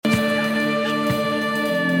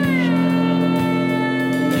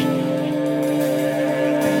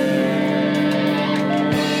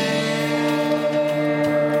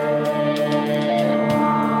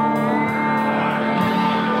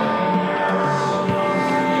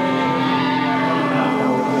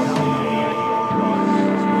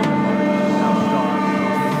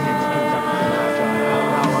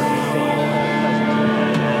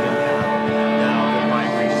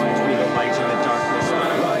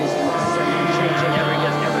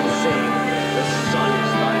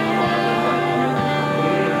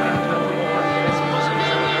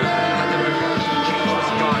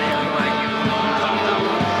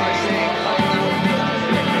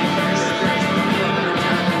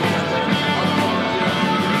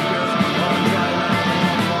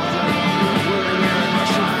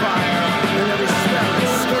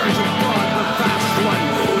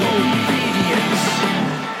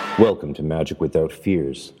Magic Without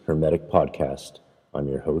Fears Hermetic Podcast. I'm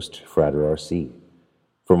your host, Frater RC.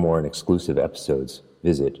 For more and exclusive episodes,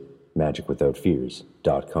 visit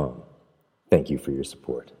magicwithoutfears.com. Thank you for your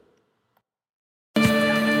support.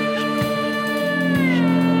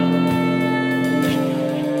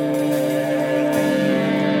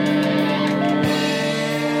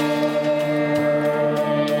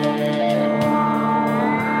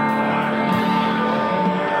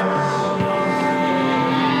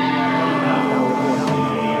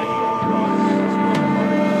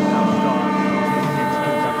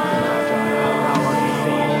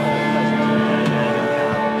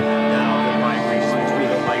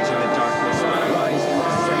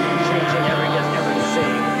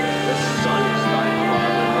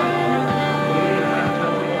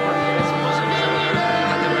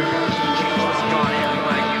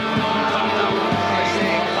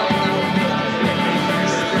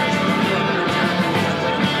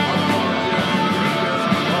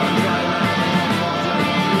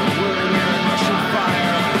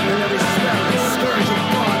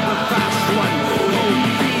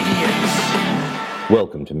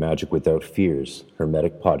 Welcome to Magic Without Fears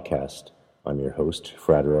Hermetic Podcast. I'm your host,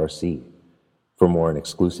 Frater RC. For more and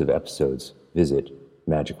exclusive episodes, visit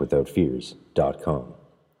magicwithoutfears.com.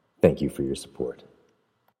 Thank you for your support.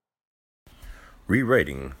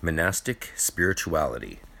 Rewriting Monastic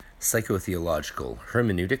Spirituality, Psychotheological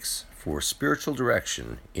Hermeneutics for Spiritual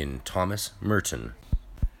Direction in Thomas Merton.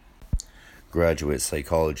 Graduate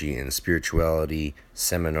Psychology and Spirituality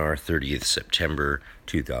Seminar, 30th September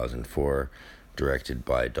 2004. Directed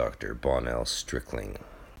by Dr. Bonnell Strickling.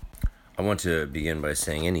 I want to begin by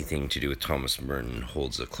saying anything to do with Thomas Merton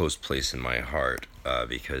holds a close place in my heart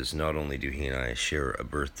because not only do he and I share a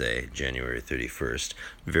birthday, January 31st,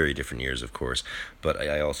 very different years of course, but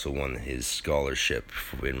I also won his scholarship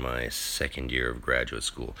in my second year of graduate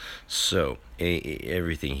school. So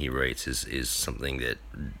everything he writes is something that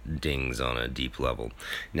dings on a deep level.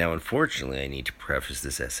 Now, unfortunately, I need to preface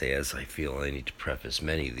this essay, as I feel I need to preface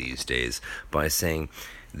many these days, by saying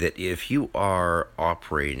that if you are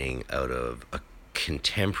operating out of a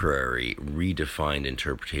contemporary, redefined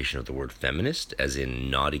interpretation of the word feminist, as in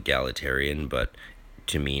not egalitarian, but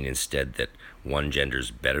to mean instead that one gender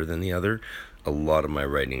is better than the other, a lot of my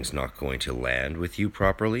writing is not going to land with you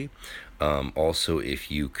properly. Also, if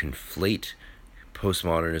you conflate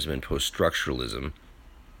postmodernism and post-structuralism,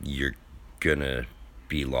 you're gonna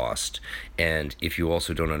be lost. And if you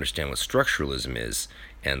also don't understand what structuralism is,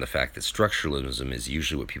 and the fact that structuralism is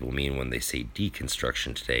usually what people mean when they say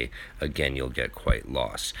deconstruction today, again, you'll get quite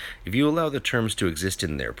lost. If you allow the terms to exist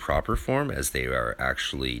in their proper form, as they are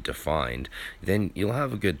actually defined, then you'll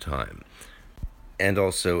have a good time. And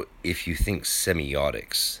also, if you think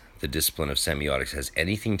semiotics, the discipline of semiotics, has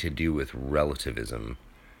anything to do with relativism,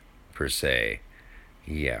 per se,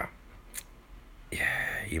 yeah,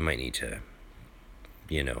 you might need to,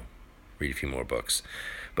 read a few more books.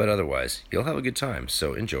 But otherwise, you'll have a good time,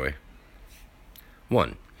 so enjoy.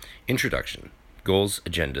 1. Introduction. Goals,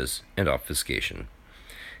 agendas, and obfuscation.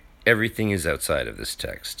 Everything is outside of this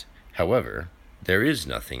text. However, there is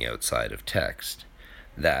nothing outside of text.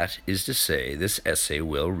 That is to say, this essay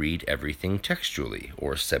will read everything textually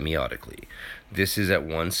or semiotically. This is at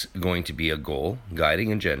once going to be a goal,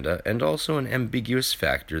 guiding agenda, and also an ambiguous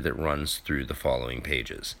factor that runs through the following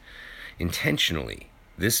pages. Intentionally,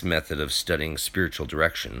 this method of studying spiritual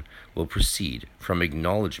direction will proceed from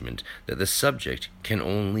acknowledgement that the subject can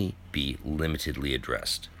only be limitedly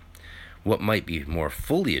addressed. What might be more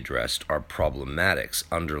fully addressed are problematics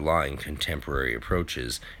underlying contemporary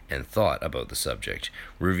approaches and thought about the subject,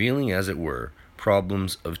 revealing, as it were,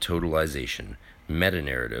 problems of totalization,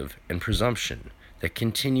 meta-narrative, and presumption that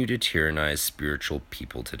continue to tyrannize spiritual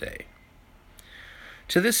people today.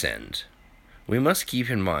 To this end, we must keep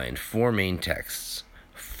in mind four main texts.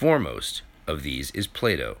 Foremost of these is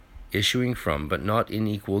Plato, issuing from but not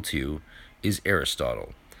unequal to is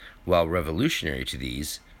Aristotle, while revolutionary to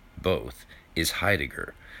these both is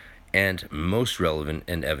Heidegger, and most relevant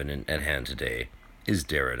and evident at hand today is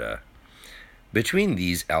Derrida. Between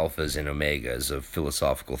these alphas and omegas of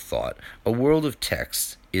philosophical thought, a world of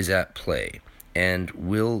texts is at play and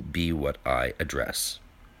will be what I address.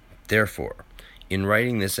 Therefore, in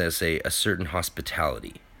writing this essay, a certain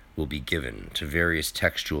hospitality will be given to various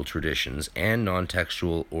textual traditions and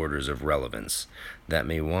non-textual orders of relevance that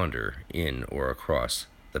may wander in or across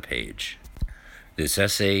the page. This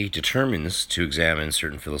essay determines to examine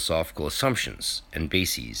certain philosophical assumptions and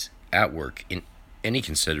bases at work in any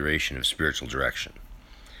consideration of spiritual direction.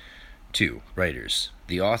 2. Writers,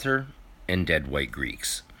 the author, and dead white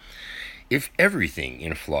Greeks. If everything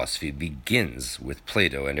in philosophy begins with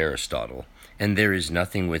Plato and Aristotle, and there is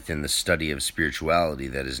nothing within the study of spirituality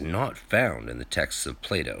that is not found in the texts of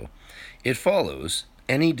Plato, it follows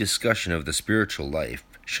any discussion of the spiritual life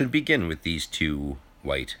should begin with these two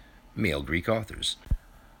white male Greek authors.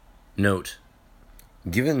 Note,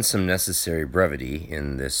 given some necessary brevity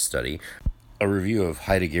in this study, a review of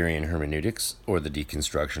Heideggerian hermeneutics or the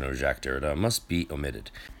deconstruction of Jacques Derrida must be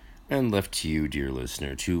omitted, and left to you, dear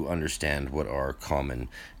listener, to understand what are common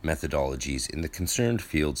methodologies in the concerned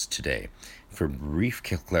fields today. For brief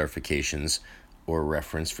clarifications or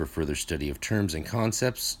reference for further study of terms and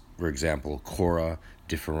concepts, for example, Cora,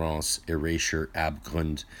 difference, erasure,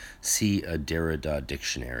 abgrund, see a Derrida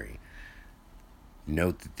dictionary.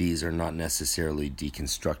 Note that these are not necessarily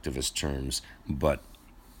deconstructivist terms, but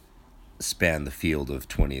span the field of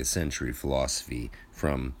 20th century philosophy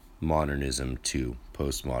from modernism to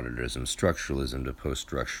postmodernism, structuralism to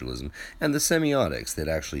post-structuralism, and the semiotics that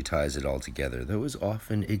actually ties it all together, though is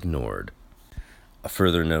often ignored. A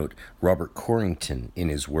further note, Robert Corrington, in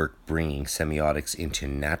his work Bringing Semiotics into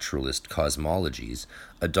Naturalist Cosmologies,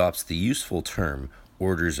 adopts the useful term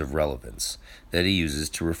orders of relevance that he uses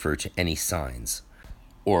to refer to any signs,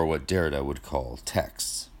 or what Derrida would call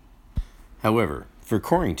texts. However, for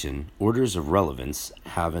Corrington, orders of relevance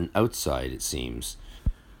have an outside, it seems,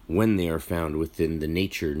 when they are found within the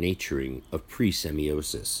naturing of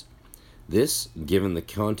pre-semiosis. This, given the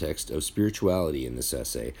context of spirituality in this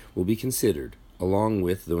essay, will be considered, along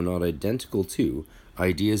with, though not identical to,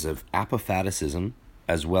 ideas of apophaticism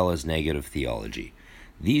as well as negative theology.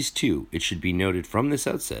 These two, it should be noted from this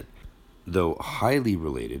outset, though highly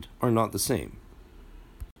related, are not the same.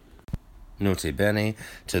 Nota bene,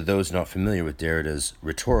 to those not familiar with Derrida's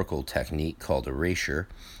rhetorical technique called erasure,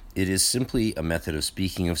 it is simply a method of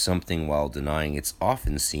speaking of something while denying its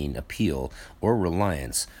often seen appeal or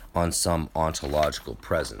reliance on some ontological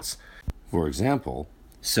presence. For example,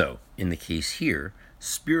 in the case here,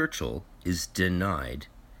 spiritual is denied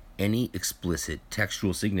any explicit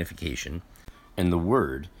textual signification, and the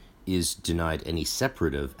word is denied any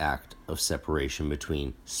separative act of separation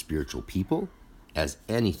between spiritual people as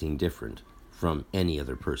anything different from any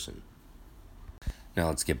other person. Now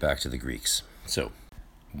let's get back to the Greeks.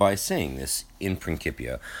 By saying this in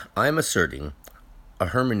Principia, I am asserting a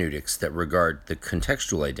hermeneutics that regard the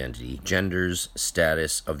contextual identity, genders,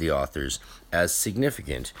 status of the authors as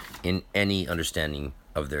significant in any understanding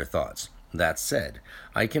of their thoughts. That said,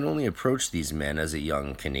 I can only approach these men as a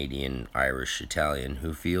young Canadian, Irish, Italian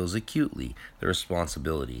who feels acutely the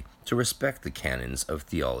responsibility to respect the canons of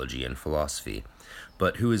theology and philosophy,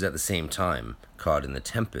 but who is at the same time caught in the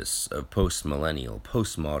tempests of post-millennial,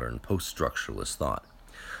 postmodern, post-structuralist thought.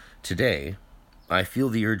 Today, I feel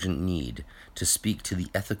the urgent need to speak to the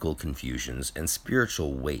ethical confusions and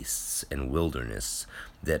spiritual wastes and wilderness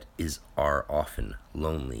that is our often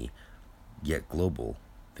lonely, yet global,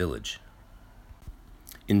 village.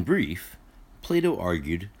 In brief, Plato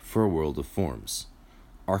argued for a world of forms,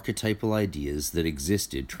 archetypal ideas that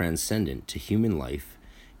existed transcendent to human life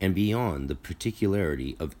and beyond the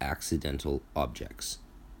particularity of accidental objects.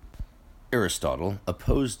 Aristotle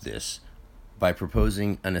opposed this by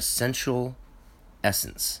proposing an essential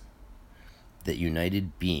essence that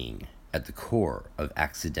united being at the core of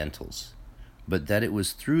accidentals, but that it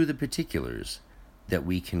was through the particulars that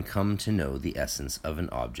we can come to know the essence of an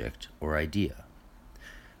object or idea.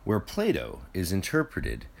 Where Plato is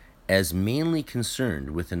interpreted as mainly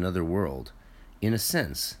concerned with another world, in a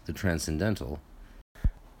sense, the transcendental,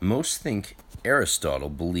 most think Aristotle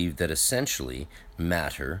believed that essentially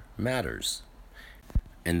matter matters,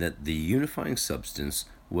 and that the unifying substance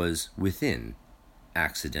was within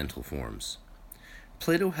accidental forms.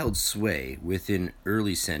 Plato held sway within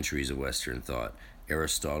early centuries of Western thought.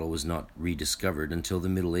 Aristotle was not rediscovered until the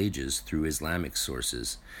Middle Ages through Islamic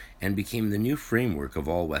sources, and became the new framework of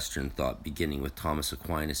all Western thought, beginning with Thomas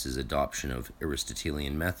Aquinas' adoption of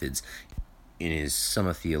Aristotelian methods in his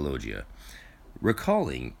Summa Theologia.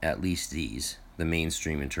 Recalling at least these, the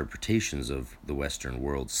mainstream interpretations of the Western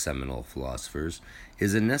world's seminal philosophers,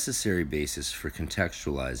 is a necessary basis for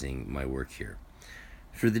contextualizing my work here.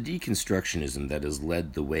 For the deconstructionism that has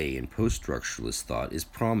led the way in post-structuralist thought is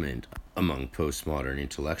prominent among postmodern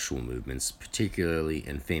intellectual movements, particularly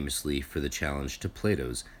and famously for the challenge to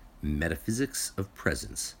Plato's Metaphysics of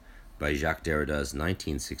Presence by Jacques Derrida's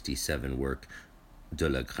 1967 work De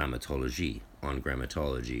la Grammatologie, on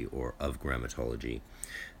grammatology or of grammatology.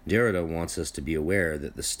 Derrida wants us to be aware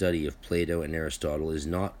that the study of Plato and Aristotle is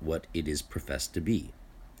not what it is professed to be.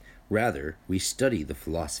 Rather, we study the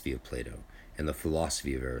philosophy of Plato and the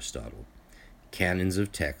philosophy of Aristotle. canons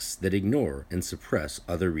of texts that ignore and suppress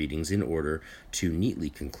other readings in order to neatly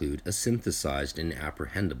conclude a synthesized and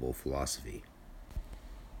apprehendable philosophy.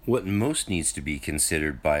 What most needs to be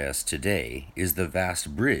considered by us today is the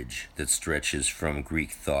vast bridge that stretches from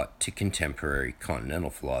Greek thought to contemporary continental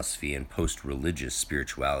philosophy and post-religious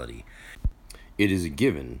spirituality. It is a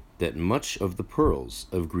given that much of the pearls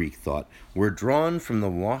of Greek thought were drawn from the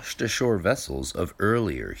washed-ashore vessels of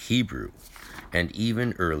earlier Hebrew and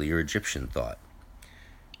even earlier Egyptian thought.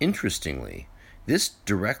 Interestingly, this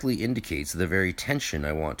directly indicates the very tension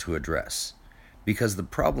I want to address, because the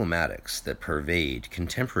problematics that pervade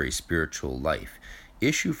contemporary spiritual life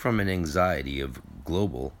issue from an anxiety of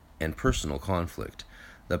global and personal conflict,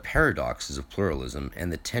 the paradoxes of pluralism,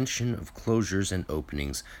 and the tension of closures and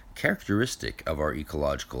openings characteristic of our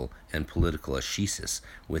ecological and political ascesis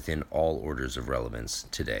within all orders of relevance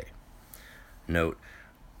today. Note,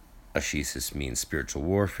 ascesis means spiritual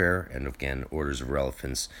warfare, and again, orders of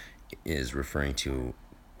relevance is referring to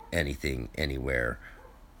anything, anywhere,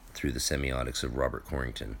 through the semiotics of Robert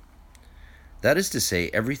Corrington. That is to say,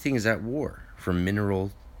 everything is at war, from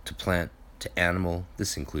mineral to plant to animal,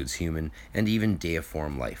 this includes human, and even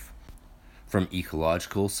deiform life. From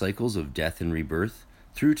ecological cycles of death and rebirth,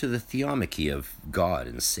 through to the theomachy of God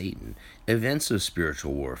and Satan, events of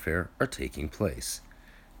spiritual warfare are taking place.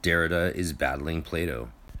 Derrida is battling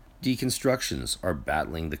Plato. Deconstructions are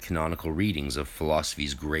battling the canonical readings of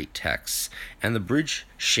philosophy's great texts, and the bridge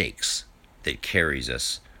shakes that carries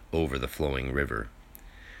us over the flowing river,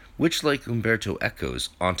 which, like Umberto Eco's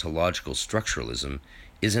ontological structuralism,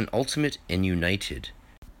 is an ultimate and united,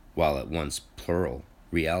 while at once plural,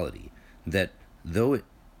 reality that, though it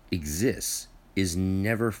exists, is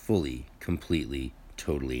never fully, completely,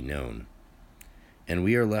 totally known. And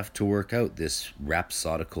we are left to work out this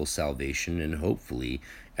rhapsodical salvation, and hopefully,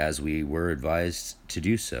 as we were advised to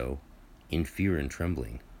do so, in fear and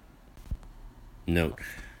trembling. Note,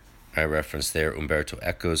 I referenced there Umberto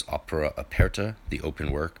Eco's Opera Aperta, the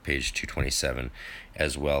open work, page 227,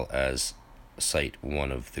 as well as cite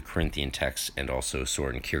one of the Corinthian texts and also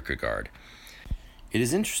Soren Kierkegaard. It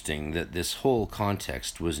is interesting that this whole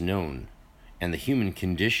context was known and the human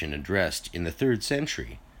condition addressed in the 3rd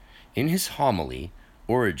century. In his homily,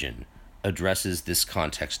 Origen addresses this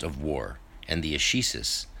context of war and the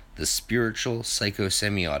ascesis, the spiritual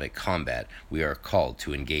psychosemiotic combat we are called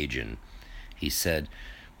to engage in. He said,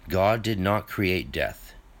 God did not create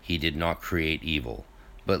death, he did not create evil,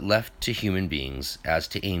 but left to human beings, as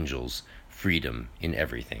to angels, freedom in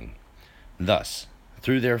everything. Thus,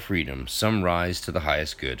 through their freedom, some rise to the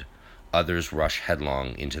highest good, others rush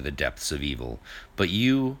headlong into the depths of evil. But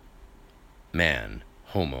you, man,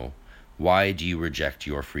 homo, why do you reject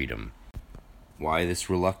your freedom? Why this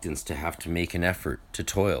reluctance to have to make an effort, to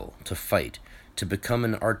toil, to fight, to become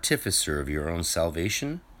an artificer of your own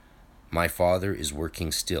salvation? My Father is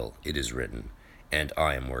working still, it is written, and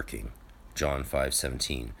I am working. John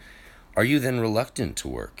 5:17. Are you then reluctant to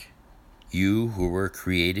work? You who were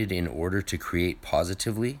created in order to create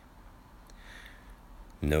positively?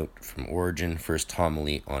 Note from Origen, First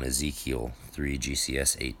Homily on Ezekiel 3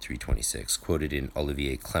 GCS 8:326, quoted in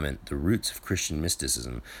Olivier Clement, The Roots of Christian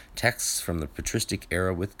Mysticism, texts from the patristic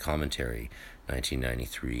era with commentary,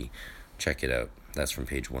 1993. Check it out. That's from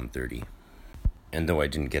page 130. And though I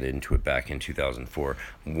didn't get into it back in 2004,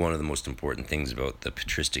 one of the most important things about the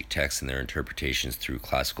patristic texts and their interpretations through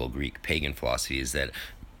classical Greek pagan philosophy is that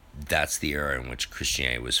that's the era in which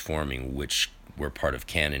Christianity was forming, which were part of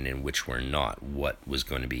canon and which were not, what was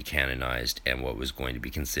going to be canonized and what was going to be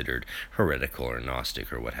considered heretical or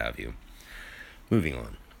Gnostic or what have you. Moving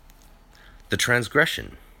on. The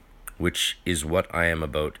transgression, which is what I am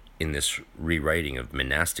about in this rewriting of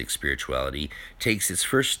monastic spirituality, takes its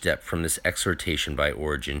first step from this exhortation by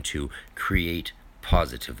Origen to create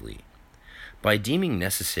positively. By deeming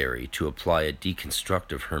necessary to apply a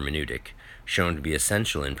deconstructive hermeneutic, shown to be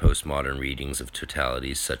essential in postmodern readings of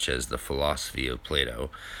totalities such as the philosophy of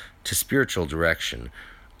Plato, to spiritual direction,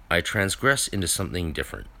 I transgress into something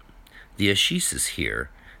different. The ascesis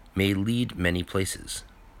here may lead many places,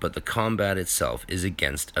 but the combat itself is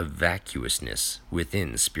against a vacuousness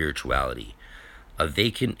within spirituality, a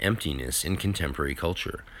vacant emptiness in contemporary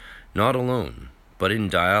culture. Not alone, but in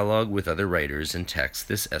dialogue with other writers and texts,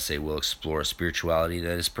 this essay will explore a spirituality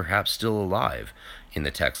that is perhaps still alive in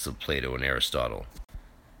the texts of Plato and Aristotle.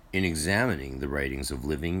 In examining the writings of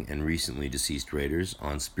living and recently deceased writers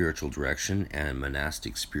on spiritual direction and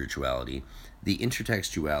monastic spirituality, the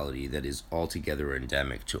intertextuality that is altogether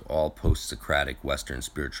endemic to all post-Socratic Western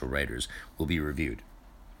spiritual writers will be reviewed.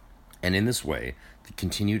 And in this way, the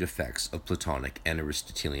continued effects of Platonic and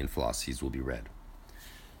Aristotelian philosophies will be read.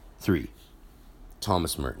 3.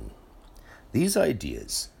 Thomas Merton. These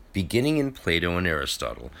ideas, beginning in Plato and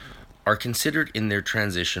Aristotle, are considered in their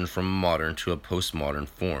transition from modern to a postmodern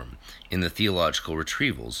form in the theological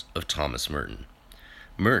retrievals of Thomas Merton.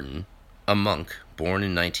 Merton, a monk born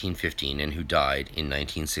in 1915 and who died in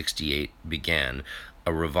 1968, began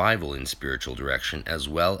a revival in spiritual direction as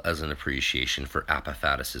well as an appreciation for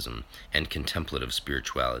apatheticism and contemplative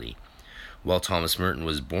spirituality. While Thomas Merton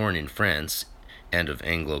was born in France and of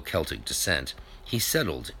Anglo-Celtic descent, he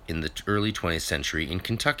settled in the early 20th century in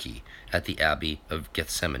Kentucky at the Abbey of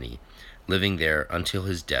Gethsemane, living there until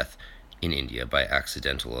his death in India by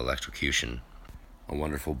accidental electrocution. A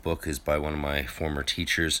wonderful book is by one of my former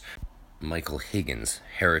teachers, Michael Higgins,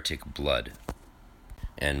 Heretic Blood.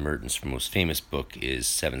 And Merton's most famous book is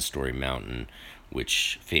Seven Storey Mountain,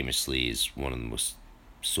 which famously is one of the most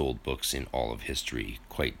sold books in all of history,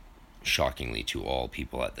 quite shockingly to all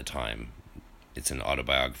people at the time. It's an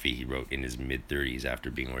autobiography he wrote in his mid-30s after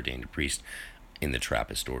being ordained a priest in the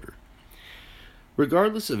Trappist order.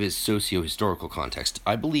 Regardless of his socio-historical context,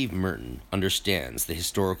 I believe Merton understands the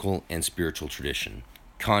historical and spiritual tradition,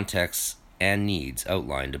 contexts, and needs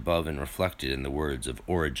outlined above and reflected in the words of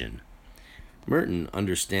Origen. Merton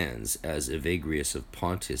understands, as Evagrius of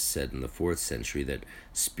Pontus said in the 4th century, that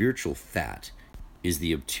spiritual fat is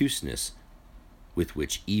the obtuseness with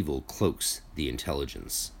which evil cloaks the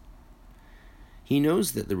intelligence. He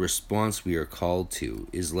knows that the response we are called to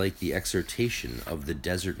is like the exhortation of the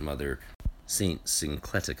desert mother, Saint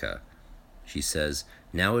Syncletica. She says,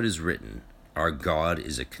 "Now it is written, our God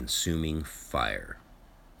is a consuming fire."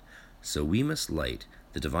 So we must light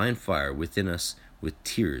the divine fire within us with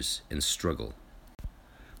tears and struggle.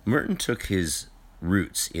 Merton took his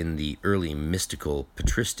roots in the early mystical,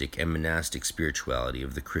 patristic, and monastic spirituality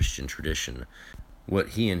of the Christian tradition. What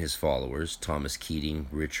he and his followers, Thomas Keating,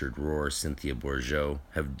 Richard Rohr, Cynthia Bourgeois,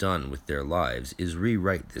 have done with their lives is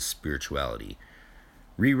rewrite this spirituality.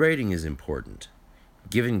 Rewriting is important.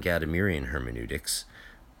 Given Gadamerian hermeneutics,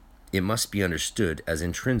 it must be understood as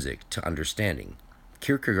intrinsic to understanding.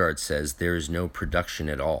 Kierkegaard says there is no production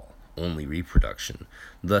at all, only reproduction.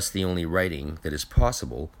 Thus, the only writing that is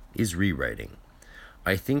possible is rewriting.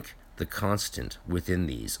 I think the constant within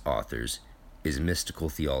these authors is mystical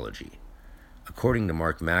theology. According to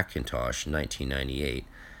Mark McIntosh, 1998,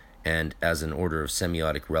 and as an order of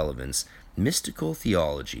semiotic relevance, mystical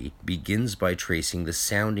theology begins by tracing the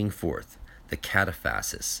sounding forth, the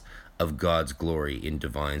cataphasis, of God's glory in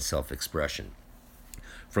divine self-expression,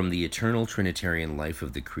 from the eternal Trinitarian life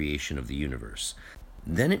of the creation of the universe.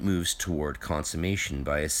 Then it moves toward consummation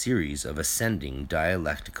by a series of ascending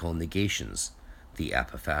dialectical negations, the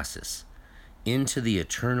apophasis, into the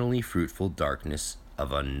eternally fruitful darkness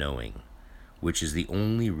of unknowing, which is the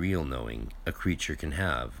only real knowing a creature can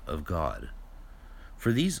have of God.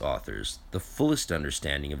 For these authors, the fullest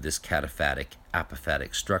understanding of this cataphatic,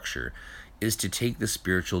 apophatic structure is to take the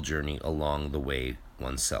spiritual journey along the way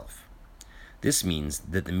oneself. This means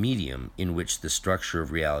that the medium in which the structure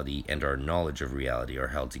of reality and our knowledge of reality are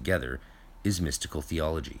held together is mystical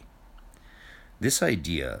theology. This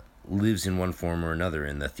idea lives in one form or another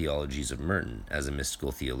in the theologies of Merton as a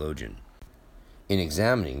mystical theologian. In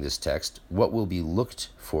examining this text, what will be looked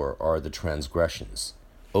for are the transgressions,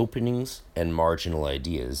 openings, and marginal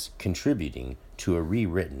ideas contributing to a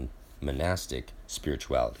rewritten monastic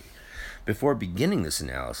spirituality. Before beginning this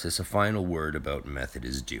analysis, a final word about method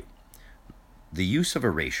is due. The use of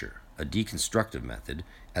erasure, a deconstructive method,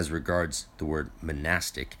 as regards the word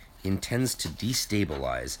monastic, intends to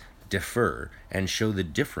destabilize, defer, and show the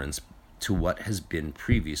difference to what has been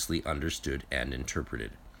previously understood and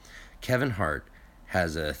interpreted. Kevin Hart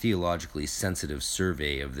has a theologically sensitive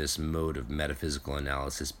survey of this mode of metaphysical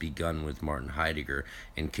analysis begun with Martin Heidegger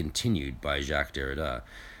and continued by Jacques Derrida.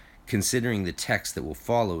 Considering the text that will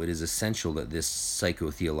follow, it is essential that this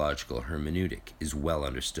psychotheological hermeneutic is well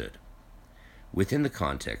understood within the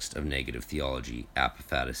context of negative theology,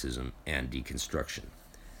 apatheticism, and deconstruction.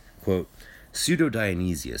 Quote,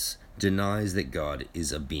 Pseudo-Dionysius denies that God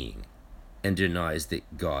is a being, and denies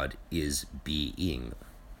that God is being.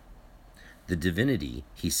 The divinity,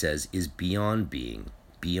 he says, is beyond being,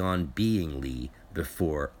 beyond beingly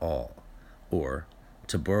before all, or,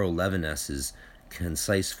 to borrow Levinas's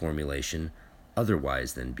concise formulation,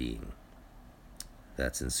 otherwise than being.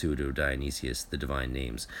 That's in Pseudo-Dionysius, the Divine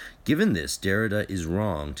Names. Given this, Derrida is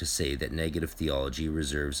wrong to say that negative theology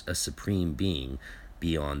reserves a supreme being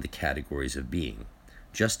beyond the categories of being.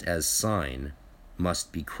 Just as sign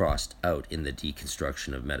must be crossed out in the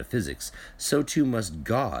deconstruction of metaphysics, so too must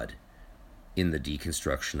God in the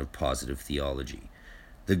deconstruction of positive theology.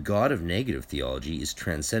 The God of negative theology is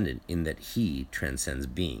transcendent in that he transcends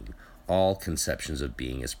being. all conceptions of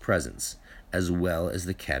being as presence, as well as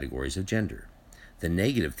the categories of gender. The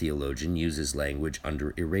negative theologian uses language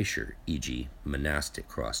under erasure, e.g., monastic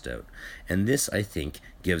crossed out, and this, I think,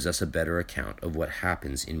 gives us a better account of what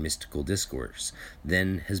happens in mystical discourse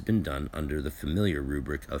than has been done under the familiar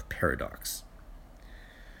rubric of paradox.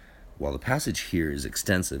 While the passage here is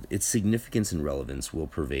extensive, its significance and relevance will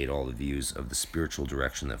pervade all the views of the spiritual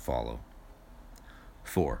direction that follow.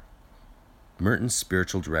 4. Merton's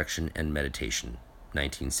Spiritual Direction and Meditation,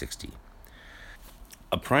 1960.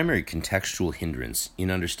 A primary contextual hindrance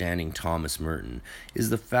in understanding Thomas Merton is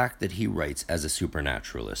the fact that he writes as a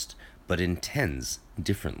supernaturalist, but intends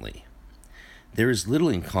differently. There is little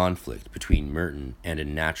in conflict between Merton and a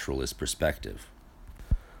naturalist perspective.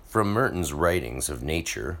 From Merton's writings of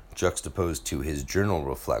nature, juxtaposed to his journal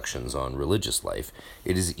reflections on religious life,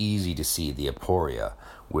 it is easy to see the aporia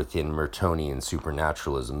within Mertonian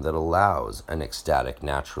supernaturalism that allows an ecstatic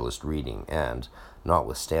naturalist reading and,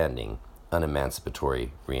 notwithstanding, an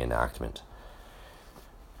emancipatory reenactment.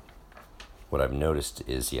 What I've noticed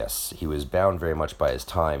is, yes, he was bound very much by his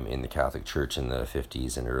time in the Catholic Church in the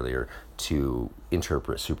 50s and earlier to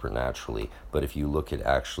interpret supernaturally, but if you look at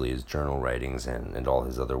actually his journal writings and all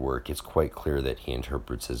his other work, it's quite clear that he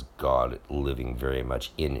interprets as God living very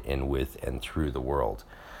much in and with and through the world.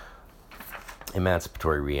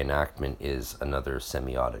 Emancipatory reenactment is another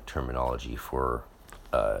semiotic terminology for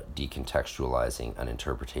decontextualizing an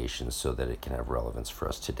interpretation so that it can have relevance for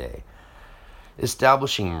us today.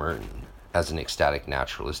 Establishing Merton as an ecstatic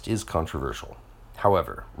naturalist is controversial.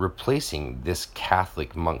 However, replacing this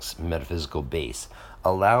Catholic monk's metaphysical base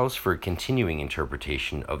allows for continuing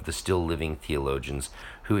interpretation of the still living theologians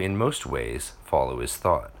who in most ways follow his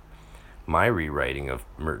thought. My rewriting of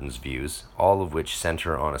Merton's views, all of which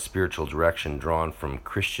center on a spiritual direction drawn from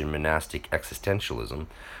Christian monastic existentialism,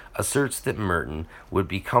 asserts that Merton would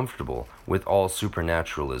be comfortable with all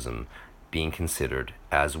supernaturalism being considered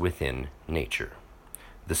as within nature.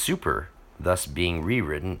 The super thus being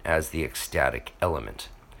rewritten as the ecstatic element.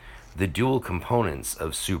 The dual components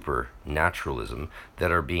of supernaturalism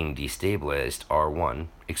that are being destabilized are 1.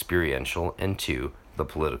 Experiential, and 2. The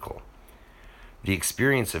political. The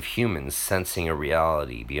experience of humans sensing a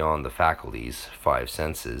reality beyond the faculties, 5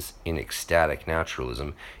 senses, in ecstatic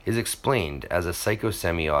naturalism is explained as a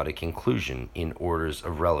psychosemiotic inclusion in orders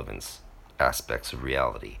of relevance, aspects of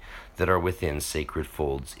reality, that are within sacred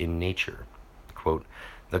folds in nature. Quote,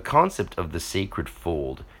 "The concept of the sacred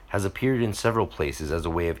fold has appeared in several places as a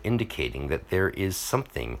way of indicating that there is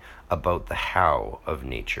something about the how of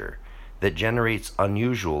nature that generates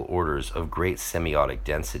unusual orders of great semiotic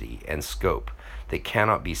density and scope that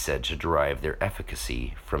cannot be said to derive their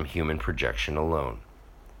efficacy from human projection alone.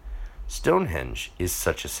 Stonehenge is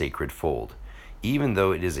such a sacred fold, even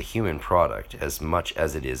though it is a human product as much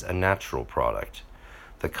as it is a natural product.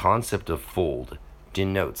 The concept of fold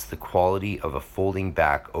denotes the quality of a folding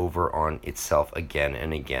back over on itself again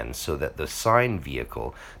and again so that the sign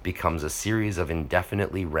vehicle becomes a series of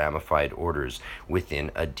indefinitely ramified orders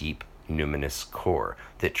within a deep numinous core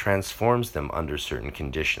that transforms them under certain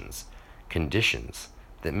conditions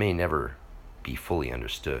that may never be fully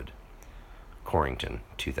understood." Corrington,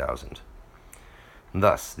 2000.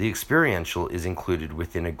 Thus, the experiential is included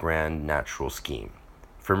within a grand natural scheme.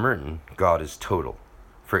 For Merton, God is total.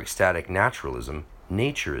 For ecstatic naturalism,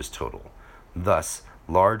 nature is total, thus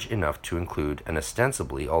large enough to include an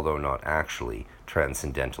ostensibly, although not actually,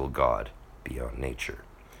 transcendental God beyond nature.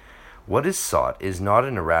 What is sought is not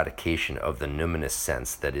an eradication of the numinous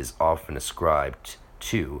sense that is often ascribed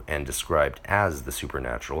to and described as the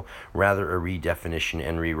supernatural, rather a redefinition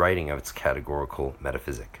and rewriting of its categorical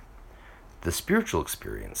metaphysic. The spiritual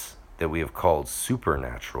experience that we have called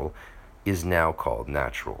supernatural is now called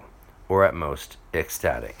natural, or at most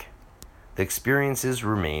ecstatic. The experiences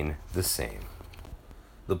remain the same.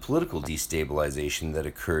 The political destabilization that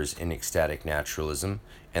occurs in ecstatic naturalism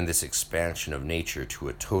and this expansion of nature to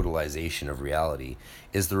a totalization of reality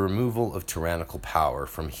is the removal of tyrannical power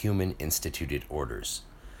from human instituted orders.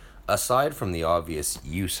 Aside from the obvious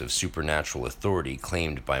use of supernatural authority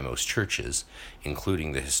claimed by most churches,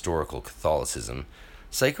 including the historical Catholicism,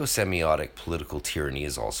 psychosemiotic political tyranny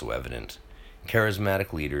is also evident.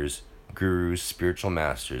 Charismatic leaders, gurus, spiritual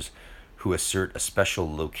masters, who assert a special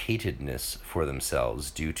locatedness for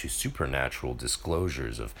themselves due to supernatural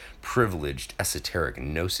disclosures of privileged esoteric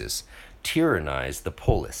gnosis, tyrannize the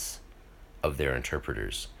polis of their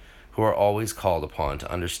interpreters, who are always called upon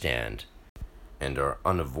to understand and are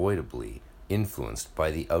unavoidably influenced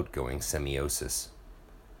by the outgoing semiosis.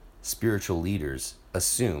 Spiritual leaders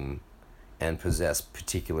assume and possess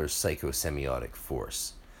particular psychosemiotic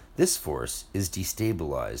force. This force is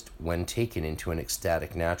destabilized when taken into an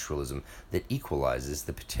ecstatic naturalism that equalizes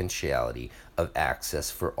the potentiality of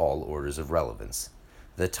access for all orders of relevance.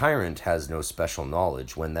 The tyrant has no special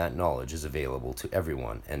knowledge when that knowledge is available to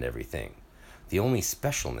everyone and everything. The only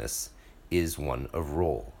specialness is one of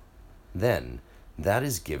role. Then, that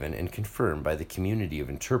is given and confirmed by the community of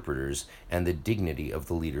interpreters and the dignity of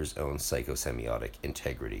the leader's own psychosemiotic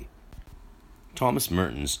integrity. Thomas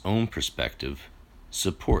Merton's own perspective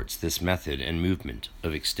supports this method and movement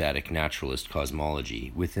of ecstatic naturalist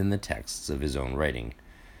cosmology within the texts of his own writing.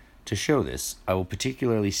 To show this, I will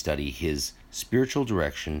particularly study his Spiritual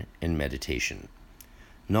Direction and Meditation.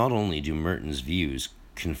 Not only do Merton's views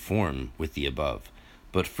conform with the above,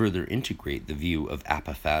 but further integrate the view of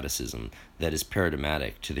apophaticism that is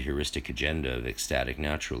paradigmatic to the heuristic agenda of ecstatic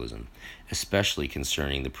naturalism, especially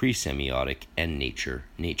concerning the pre-semiotic and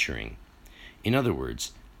naturing. In other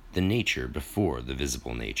words, the nature before the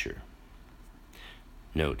visible nature.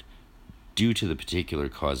 Note, due to the particular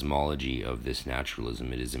cosmology of this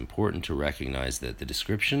naturalism, it is important to recognize that the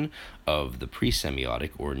description of the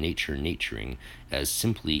pre-semiotic or naturing as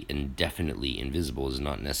simply indefinitely invisible is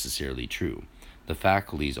not necessarily true. The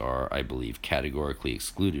faculties are, I believe, categorically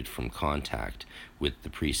excluded from contact with the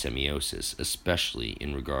pre-semiosis, especially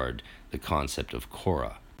in regard the concept of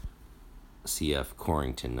chora. C.F.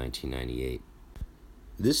 Corrington, 1998.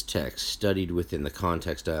 This text, studied within the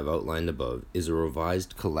context I have outlined above, is a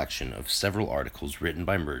revised collection of several articles written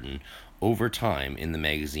by Merton over time in the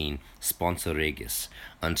magazine Sponsa Regis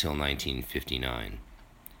until 1959.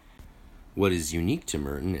 What is unique to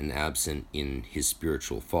Merton and absent in his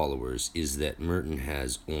spiritual followers is that Merton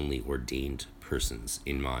has only ordained persons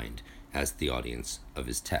in mind as the audience of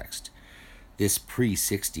his text. This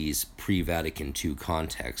pre-60s, pre-Vatican II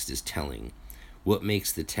context is telling. What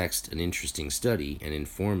makes the text an interesting study and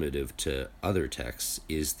informative to other texts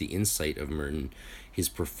is the insight of Merton, his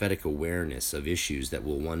prophetic awareness of issues that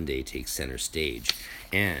will one day take center stage,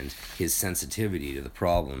 and his sensitivity to the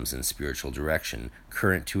problems in spiritual direction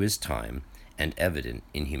current to his time and evident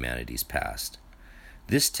in humanity's past.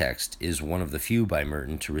 This text is one of the few by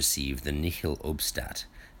Merton to receive the nihil obstat,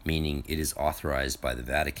 meaning it is authorized by the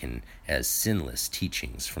Vatican as sinless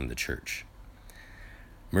teachings from the Church.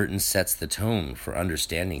 Merton sets the tone for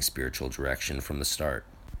understanding spiritual direction from the start.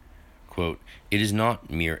 Quote, "It is not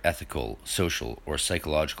mere ethical, social, or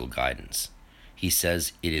psychological guidance." He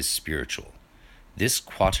says it is spiritual. This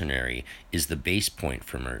quaternary is the base point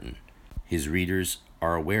for Merton. His readers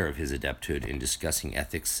are aware of his adepthood in discussing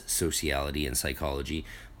ethics, sociality, and psychology,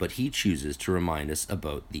 but he chooses to remind us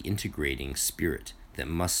about the integrating spirit that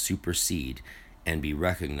must supersede and be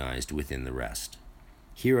recognized within the rest.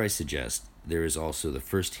 Here I suggest there is also the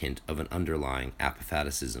first hint of an underlying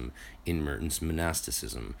apophaticism in Merton's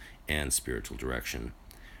monasticism and spiritual direction.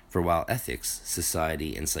 For while ethics,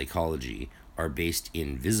 society, and psychology are based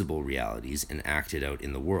in visible realities and acted out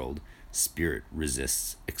in the world, spirit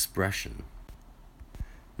resists expression.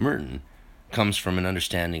 Merton comes from an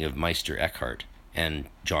understanding of Meister Eckhart and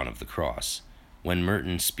John of the Cross. When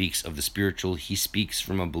Merton speaks of the spiritual, he speaks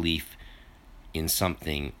from a belief in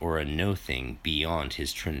something or a no-thing beyond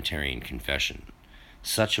his Trinitarian confession.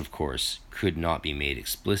 Such, of course, could not be made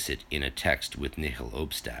explicit in a text with nihil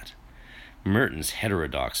obstat. Merton's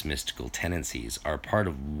heterodox mystical tendencies are part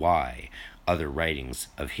of why other writings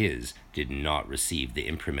of his did not receive the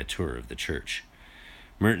imprimatur of the Church.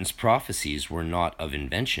 Merton's prophecies were not of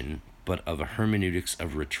invention, but of a hermeneutics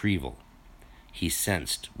of retrieval. He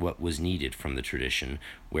sensed what was needed from the tradition,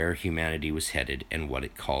 where humanity was headed and what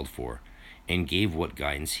it called for, and gave what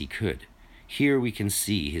guidance he could. Here we can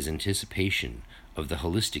see his anticipation of the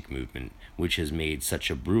holistic movement, which has made such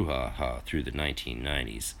a brouhaha through the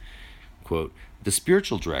 1990s. Quote, "The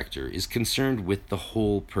spiritual director is concerned with the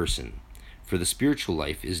whole person, for the spiritual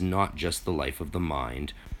life is not just the life of the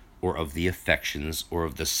mind, or of the affections, or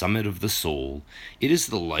of the summit of the soul. It is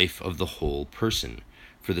the life of the whole person,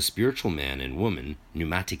 for the spiritual man and woman,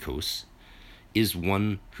 pneumatikos, is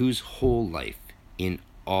one whose whole life, in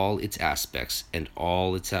all its aspects and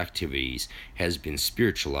all its activities, has been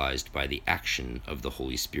spiritualized by the action of the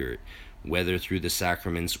Holy Spirit, whether through the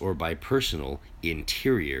sacraments or by personal,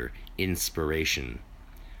 interior inspiration.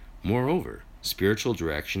 Moreover, spiritual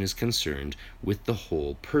direction is concerned with the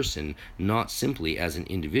whole person, not simply as an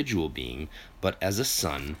individual being, but as a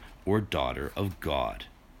son or daughter of God,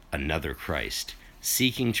 another Christ,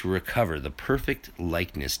 seeking to recover the perfect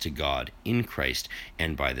likeness to God in Christ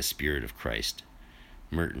and by the Spirit of Christ."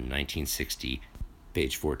 Merton, 1960,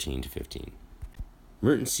 page 14 to 15.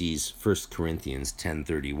 Merton sees 1 Corinthians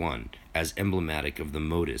 10:31 as emblematic of the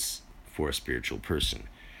modus for a spiritual person.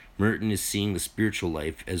 Merton is seeing the spiritual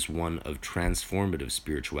life as one of transformative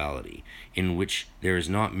spirituality, in which there is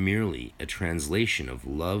not merely a translation of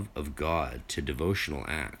love of God to devotional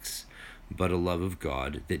acts, but a love of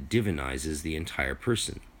God that divinizes the entire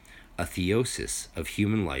person, a theosis of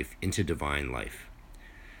human life into divine life.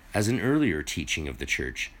 As an earlier teaching of the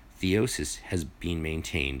Church, theosis has been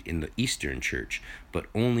maintained in the Eastern Church, but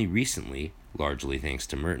only recently, largely thanks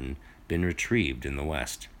to Merton, been retrieved in the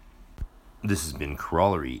West. This has been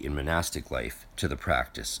corollary in monastic life to the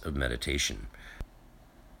practice of meditation.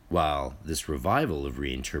 While this revival of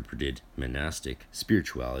reinterpreted monastic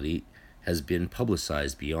spirituality has been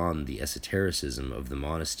publicized beyond the esotericism of the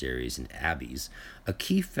monasteries and abbeys, a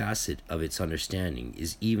key facet of its understanding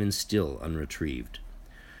is even still unretrieved.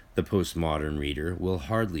 The postmodern reader will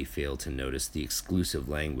hardly fail to notice the exclusive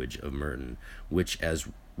language of Merton, which, as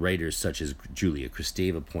writers such as Julia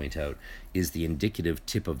Kristeva point out, is the indicative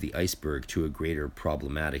tip of the iceberg to a greater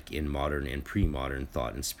problematic in modern and pre-modern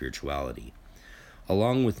thought and spirituality.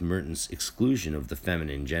 Along with Merton's exclusion of the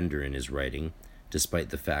feminine gender in his writing, despite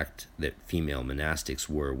the fact that female monastics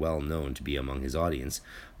were well known to be among his audience,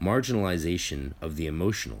 marginalization of the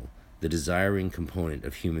emotional, the desiring component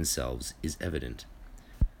of human selves is evident.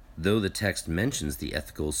 Though the text mentions the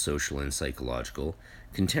ethical, social, and psychological,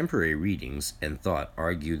 contemporary readings and thought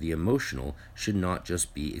argue the emotional should not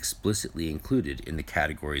just be explicitly included in the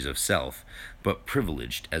categories of self, but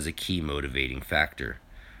privileged as a key motivating factor.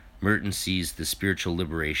 Merton sees the spiritual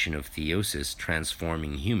liberation of theosis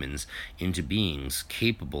transforming humans into beings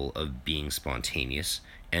capable of being spontaneous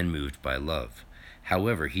and moved by love.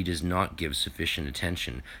 However, he does not give sufficient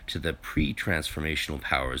attention to the pre-transformational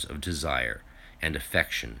powers of desire and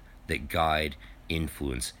affection that guide,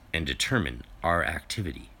 influence, and determine our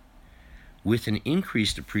activity. With an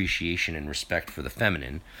increased appreciation and respect for the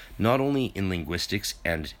feminine, not only in linguistics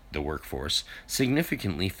and the workforce,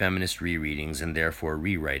 significantly feminist rereadings and therefore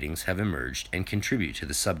rewritings have emerged and contribute to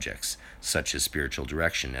the subjects, such as spiritual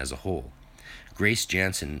direction as a whole. Grace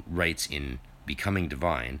Jansen writes in Becoming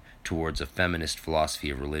Divine, Towards a Feminist Philosophy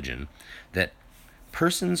of Religion, that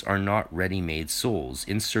persons are not ready-made souls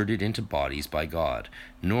inserted into bodies by God,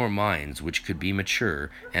 nor minds which could be mature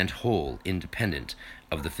and whole independent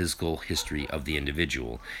of the physical history of the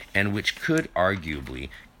individual, and which could arguably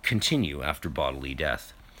continue after bodily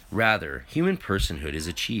death. Rather, human personhood is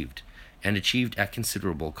achieved, and achieved at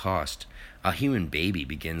considerable cost. A human baby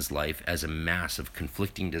begins life as a mass of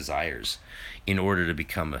conflicting desires. In order to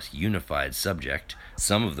become a unified subject,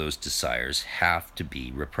 some of those desires have to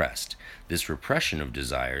be repressed. This repression of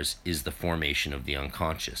desires is the formation of the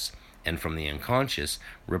unconscious, and from the unconscious,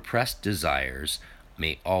 repressed desires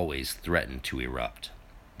may always threaten to erupt.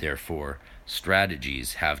 Therefore,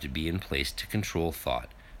 strategies have to be in place to control thought,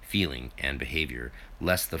 feeling, and behavior,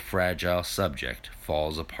 lest the fragile subject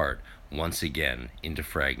falls apart once again into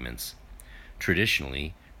fragments.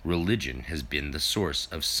 Traditionally, religion has been the source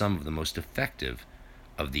of some of the most effective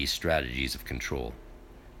of these strategies of control.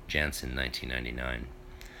 Jansen, 1999.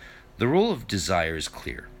 The role of desire is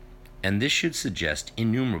clear, and this should suggest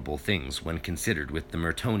innumerable things when considered with the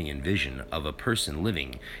Mertonian vision of a person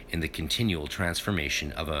living in the continual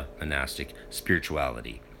transformation of a monastic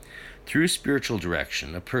spirituality. Through spiritual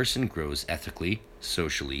direction, a person grows ethically,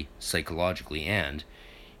 socially, psychologically, and,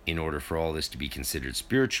 in order for all this to be considered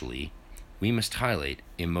spiritually, we must highlight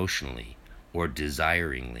emotionally or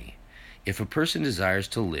desiringly. If a person desires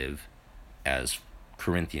to live, as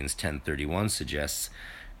Corinthians 10:31 suggests,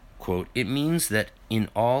 quote, it means that in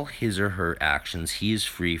all his or her actions he is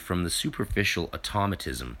free from the superficial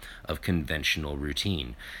automatism of conventional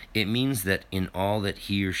routine. It means that in all that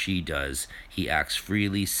he or she does, he acts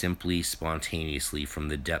freely, simply, spontaneously from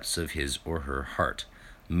the depths of his or her heart,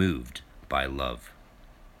 moved by love.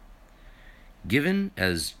 Given,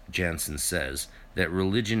 as Jansen says, that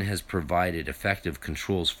religion has provided effective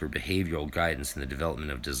controls for behavioral guidance in the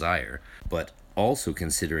development of desire, but also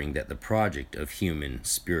considering that the project of human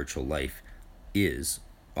spiritual life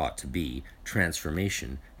ought to be,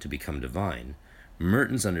 transformation to become divine,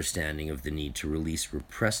 Merton's understanding of the need to release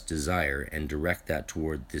repressed desire and direct that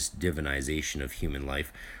toward this divinization of human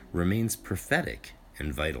life remains prophetic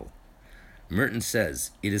and vital. Merton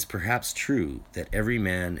says, it is perhaps true that every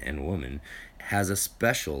man and woman has a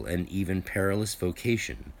special and even perilous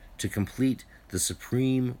vocation to complete the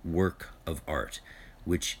supreme work of art,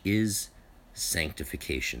 which is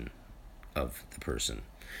sanctification of the person.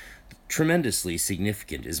 Tremendously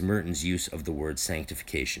significant is Merton's use of the word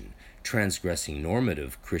sanctification, transgressing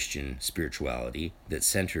normative Christian spirituality that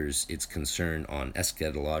centers its concern on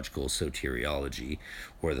eschatological soteriology,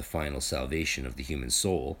 or the final salvation of the human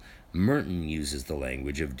soul, Merton uses the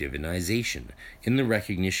language of divinization in the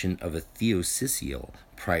recognition of a theosicial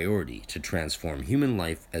priority to transform human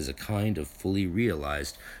life as a kind of fully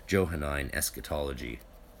realized Johannine eschatology.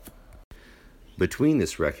 Between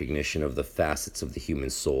this recognition of the facets of the human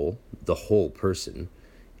soul, the whole person,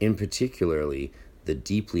 in particularly the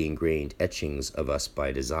deeply ingrained etchings of us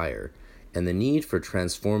by desire, and the need for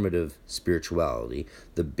transformative spirituality,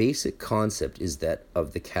 the basic concept is that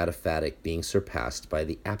of the cataphatic being surpassed by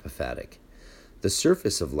the apophatic. The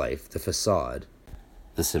surface of life, the facade,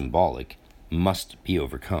 the symbolic, must be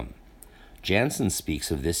overcome. Jansen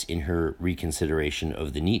speaks of this in her reconsideration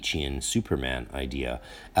of the Nietzschean Superman idea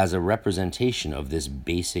as a representation of this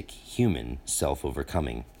basic human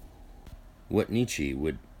self-overcoming. What Nietzsche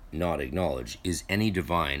would not acknowledge is any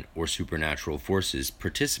divine or supernatural forces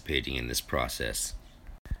participating in this process.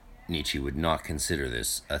 Nietzsche would not consider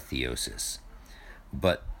this a theosis.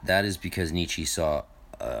 But that is because Nietzsche saw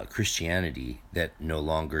a Christianity that no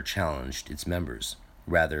longer challenged its members,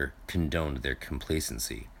 rather condoned their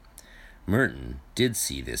complacency. Merton did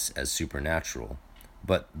see this as supernatural,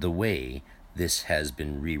 but the way this has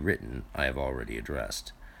been rewritten I have already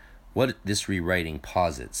addressed. What this rewriting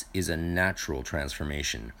posits is a natural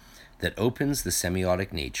transformation that opens the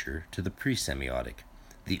semiotic nature to the pre-semiotic,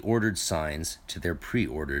 the ordered signs to their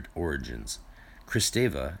pre-ordered origins.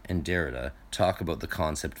 Kristeva and Derrida talk about the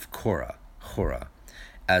concept of chora,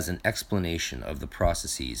 as an explanation of the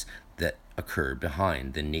processes that occur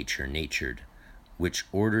behind the nature-natured, which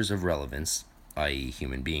orders of relevance, i.e.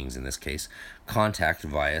 human beings in this case, contact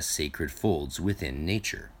via sacred folds within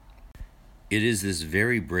nature. It is this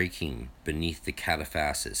very breaking beneath the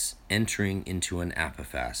cataphasis, entering into an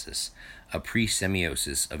apophasis, a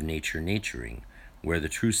pre-semiosis of nature-naturing, where the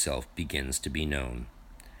true self begins to be known.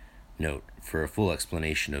 Note, for a full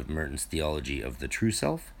explanation of Merton's theology of the true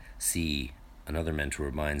self, see another mentor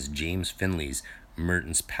of mine's, James Finley's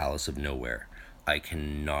Merton's Palace of Nowhere. I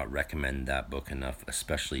cannot recommend that book enough,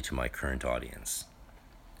 especially to my current audience.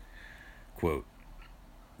 Quote,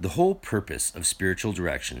 "The whole purpose of spiritual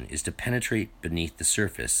direction is to penetrate beneath the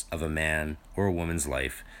surface of a man or a woman's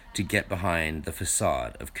life, to get behind the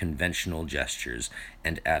facade of conventional gestures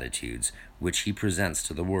and attitudes which he presents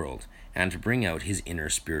to the world, and to bring out his inner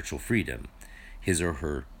spiritual freedom, his or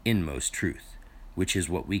her inmost truth, which is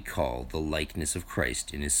what we call the likeness of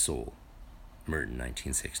Christ in his soul." Merton,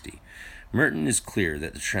 1960. Merton is clear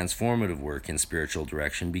that the transformative work in spiritual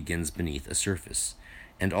direction begins beneath a surface,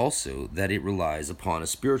 and also that it relies upon a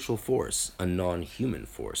spiritual force, a non-human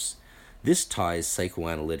force. This ties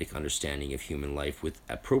psychoanalytic understanding of human life with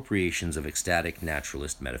appropriations of ecstatic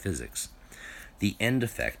naturalist metaphysics. The end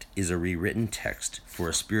effect is a rewritten text for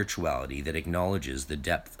a spirituality that acknowledges the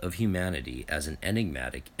depth of humanity as an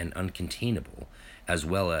enigmatic and uncontainable, as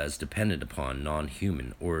well as dependent upon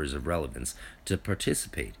non-human orders of relevance to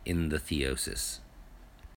participate in the theosis.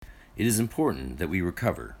 It is important that we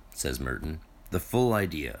recover, says Merton, the full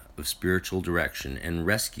idea of spiritual direction and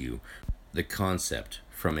rescue the concept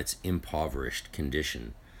from its impoverished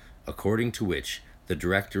condition, according to which the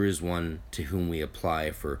director is one to whom we apply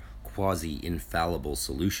for quasi-infallible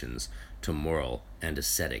solutions to moral and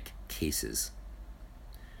ascetic cases.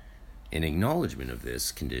 In acknowledgement of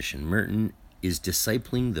this condition, Merton is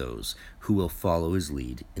discipling those who will follow his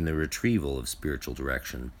lead in the retrieval of spiritual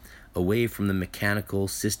direction, away from the mechanical,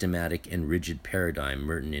 systematic, and rigid paradigm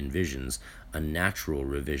Merton envisions a natural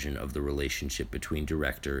revision of the relationship between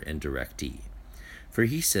director and directee. For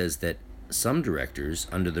he says that some directors,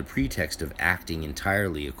 under the pretext of acting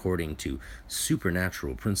entirely according to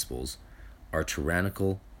supernatural principles, are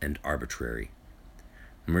tyrannical and arbitrary.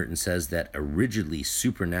 Merton says that a rigidly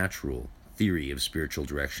supernatural theory of spiritual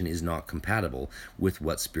direction is not compatible with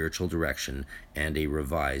what spiritual direction and a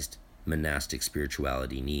revised monastic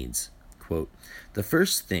spirituality needs. Quote, "The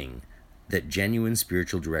first thing that genuine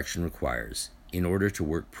spiritual direction requires, in order to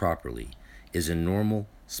work properly, is a normal,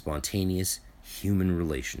 spontaneous human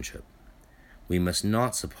relationship. We must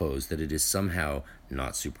not suppose that it is somehow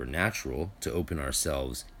not supernatural to open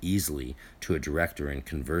ourselves easily to a director and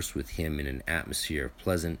converse with him in an atmosphere of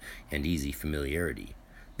pleasant and easy familiarity.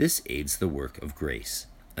 This aids the work of grace.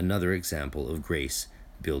 Another example of grace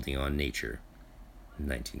building on nature."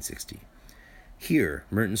 1960. Here,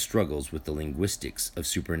 Merton struggles with the linguistics of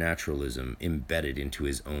supernaturalism embedded into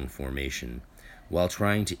his own formation, while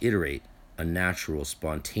trying to iterate a natural,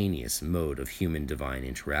 spontaneous mode of human-divine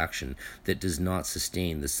interaction that does not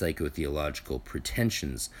sustain the psychotheological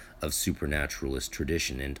pretensions of supernaturalist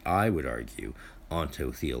tradition and, I would argue,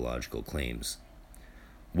 ontotheological claims.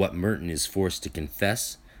 What Merton is forced to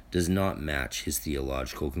confess does not match his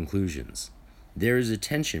theological conclusions. There is a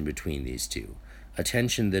tension between these two, a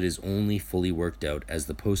tension that is only fully worked out as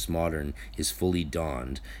the postmodern is fully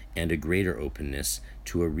dawned and a greater openness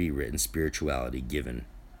to a rewritten spirituality given.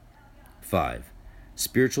 5.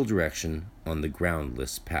 Spiritual direction on the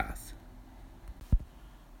groundless path.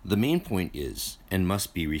 The main point is, and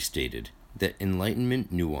must be restated, that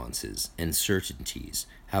Enlightenment nuances and certainties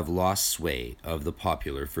have lost sway of the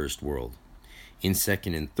popular First World. In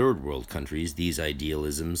Second and Third World countries, these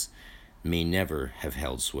idealisms may never have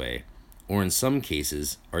held sway, or in some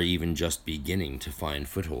cases are even just beginning to find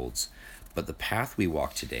footholds. But the path we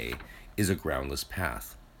walk today is a groundless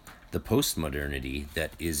path. The postmodernity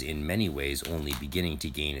that is in many ways only beginning to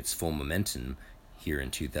gain its full momentum here in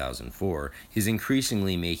 2004 is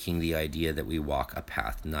increasingly making the idea that we walk a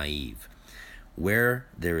path naive. Where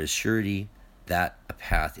there is surety that a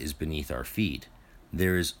path is beneath our feet,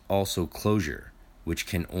 there is also closure, which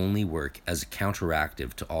can only work as a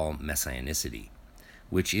counteractive to all messianicity,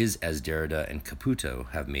 which is, as Derrida and Caputo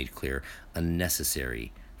have made clear,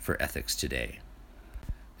 unnecessary for ethics today.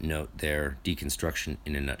 Note there, Deconstruction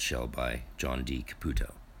in a Nutshell by John D.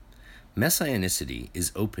 Caputo. Messianicity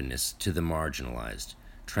is openness to the marginalized,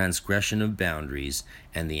 transgression of boundaries,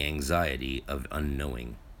 and the anxiety of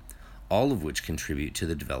unknowing, all of which contribute to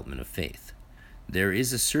the development of faith. There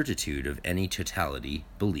is a certitude of any totality,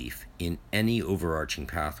 belief, in any overarching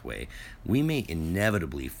pathway. We may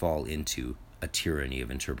inevitably fall into a tyranny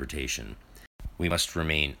of interpretation. We must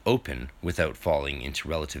remain open without falling into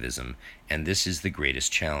relativism, and this is the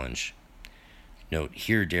greatest challenge. Note,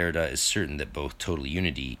 here Derrida is certain that both total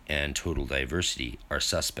unity and total diversity are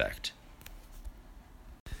suspect.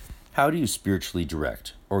 How do you spiritually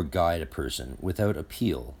direct or guide a person without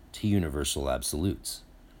appeal to universal absolutes?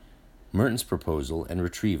 Merton's proposal and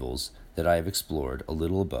retrievals that I have explored a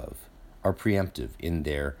little above are preemptive in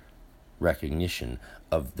their recognition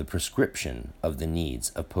of the prescription of the needs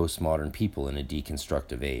of postmodern people in a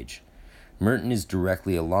deconstructive age. Merton is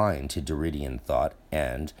directly aligned to Derridian thought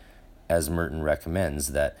and, as Merton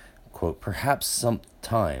recommends, that, quote, perhaps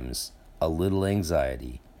sometimes a little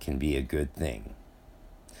anxiety can be a good thing.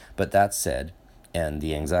 But that said, and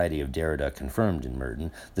the anxiety of Derrida confirmed in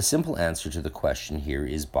Merton, the simple answer to the question here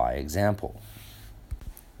is by example.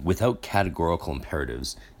 Without categorical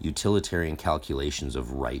imperatives, utilitarian calculations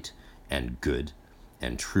of right and good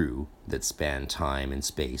and true that span time and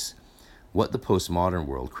space, what the postmodern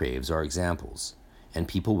world craves are examples, and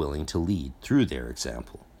people willing to lead through their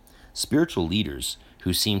example. Spiritual leaders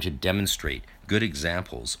who seem to demonstrate good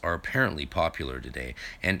examples are apparently popular today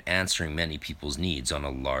and answering many people's needs on a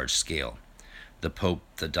large scale. The Pope,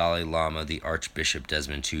 the Dalai Lama, the Archbishop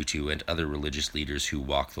Desmond Tutu, and other religious leaders who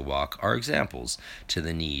walk the walk are examples to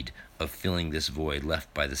the need of filling this void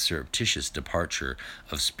left by the surreptitious departure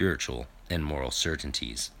of spiritual and moral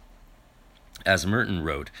certainties. As Merton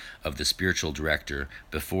wrote of the spiritual director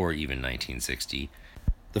before even 1960,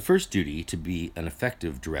 the first duty to be an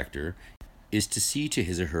effective director is to see to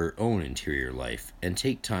his or her own interior life and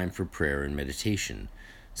take time for prayer and meditation,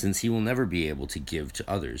 since he will never be able to give to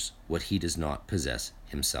others what he does not possess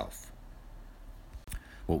himself.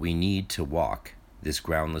 What we need to walk this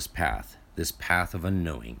groundless path, this path of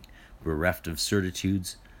unknowing, bereft of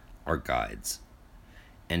certitudes, are guides.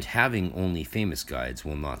 And having only famous guides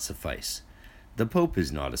will not suffice. The Pope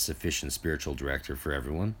is not a sufficient spiritual director for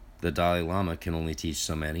everyone. The Dalai Lama can only teach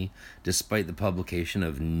so many. Despite the publication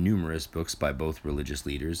of numerous books by both religious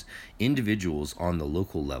leaders, individuals on the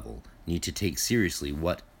local level need to take seriously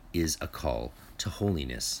what is a call to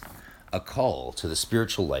holiness, a call to the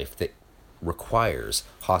spiritual life that requires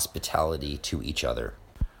hospitality to each other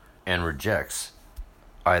and rejects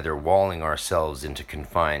either walling ourselves into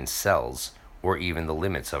confined cells or even the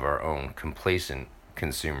limits of our own complacent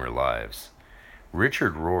consumer lives.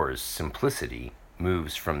 Richard Rohr's simplicity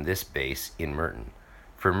moves from this base in Merton,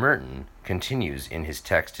 for Merton continues in his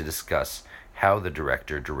text to discuss how the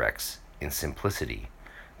director directs in simplicity.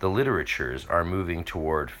 The literatures are moving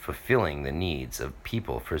toward fulfilling the needs of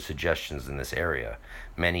people for suggestions in this area.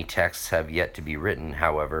 Many texts have yet to be written,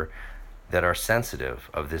 however, that are sensitive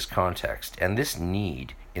of this context and this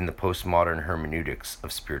need in the postmodern hermeneutics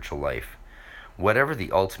of spiritual life. Whatever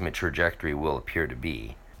the ultimate trajectory will appear to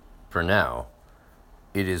be, for now,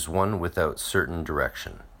 it is one without certain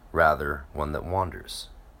direction, rather one that wanders.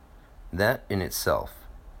 That in itself,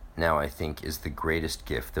 now I think, is the greatest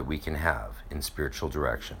gift that we can have in spiritual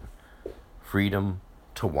direction: freedom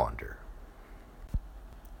to wander.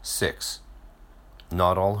 6.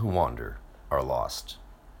 Not all who wander are lost.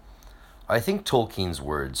 I think Tolkien's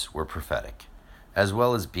words were prophetic, as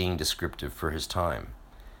well as being descriptive for his time.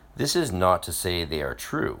 This is not to say they are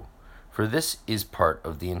true, for this is part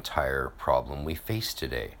of the entire problem we face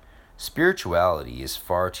today. Spirituality is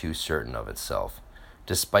far too certain of itself,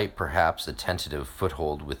 despite perhaps a tentative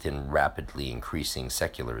foothold within rapidly increasing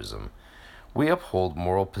secularism. We uphold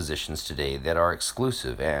moral positions today that are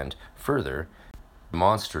exclusive and, further,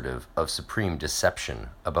 demonstrative of supreme deception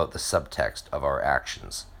about the subtext of our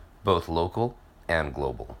actions, both local and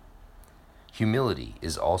global. Humility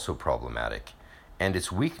is also problematic, and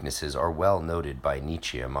its weaknesses are well noted by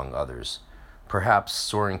Nietzsche among others. Perhaps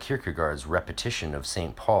Soren Kierkegaard's repetition of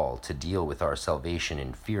St. Paul to deal with our salvation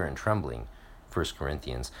in fear and trembling, 1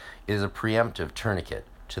 Corinthians, is a preemptive tourniquet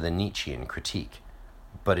to the Nietzschean critique,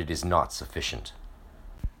 but it is not sufficient.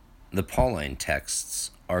 The Pauline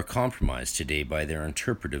texts are compromised today by their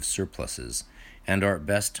interpretive surpluses and are at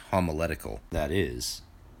best homiletical, that is,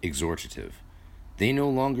 exhortative. They no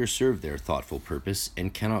longer serve their thoughtful purpose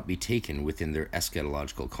and cannot be taken within their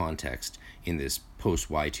eschatological context in this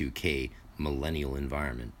post-Y2K millennial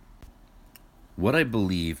environment. What I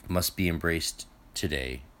believe must be embraced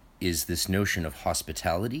today is this notion of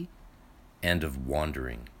hospitality and of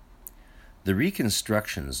wandering. The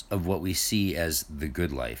reconstructions of what we see as the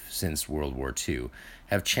good life since World War II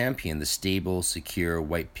have championed the stable, secure,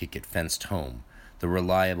 white picket fenced home, the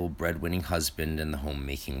reliable breadwinning husband and the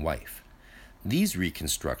homemaking wife. These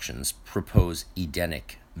reconstructions propose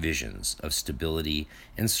Edenic visions of stability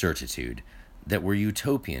and certitude that were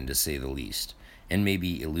utopian to say the least, and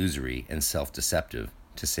maybe illusory and self-deceptive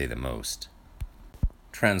to say the most.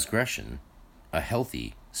 Transgression, a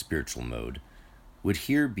healthy spiritual mode, would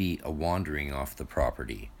here be a wandering off the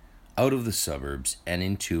property, out of the suburbs and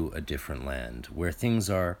into a different land, where things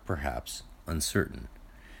are, perhaps, uncertain,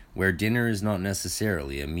 where dinner is not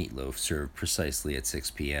necessarily a meatloaf served precisely at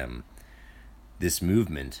 6 p.m. This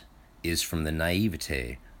movement is from the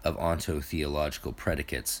naivete of onto-theological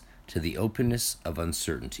predicates to the openness of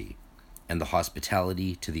uncertainty, and the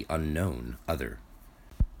hospitality to the unknown other.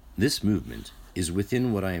 This movement is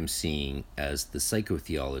within what I am seeing as the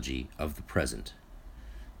psychotheology of the present,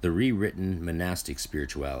 the rewritten monastic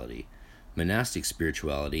spirituality. Monastic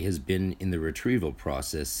spirituality has been in the retrieval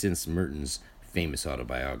process since Merton's famous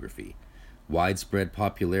autobiography. Widespread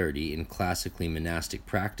popularity in classically monastic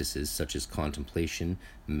practices such as contemplation,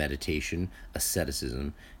 meditation,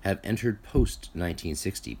 asceticism have entered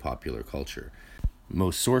post-1960 popular culture,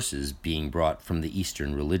 most sources being brought from the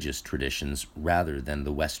Eastern religious traditions rather than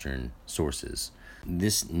the Western sources.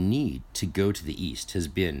 This need to go to the East has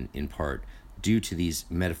been, in part, due to these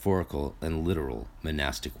metaphorical and literal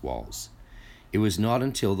monastic walls. It was not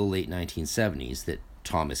until the late 1970s that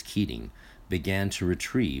Thomas Keating began to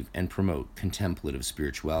retrieve and promote contemplative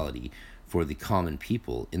spirituality for the common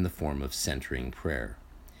people in the form of centering prayer.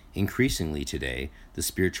 Increasingly today, the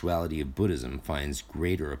spirituality of Buddhism finds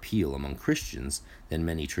greater appeal among Christians than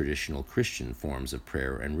many traditional Christian forms of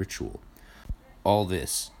prayer and ritual. All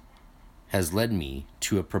this has led me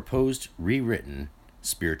to a proposed rewritten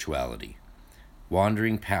spirituality,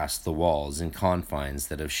 wandering past the walls and confines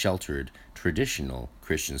that have sheltered traditional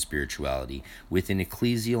Christian spirituality within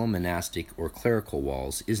ecclesial, monastic, or clerical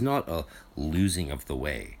walls is not a losing of the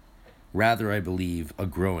way. Rather, I believe, a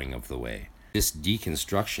growing of the way. This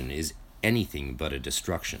deconstruction is anything but a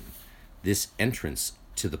destruction. This entrance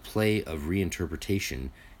to the play of reinterpretation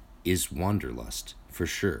is wanderlust, for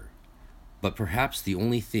sure. But perhaps the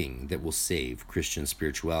only thing that will save Christian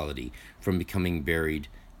spirituality from becoming buried,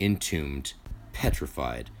 entombed,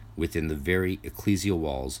 petrified within the very ecclesial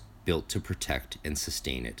walls built to protect and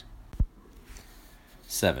sustain it.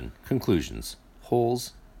 7. Conclusions,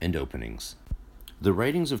 holes, and openings. The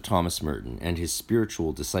writings of Thomas Merton and his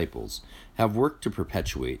spiritual disciples have worked to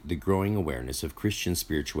perpetuate the growing awareness of Christian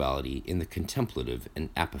spirituality in the contemplative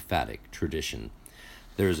and apophatic tradition.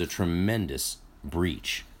 There is a tremendous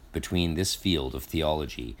breach between this field of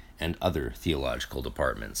theology and other theological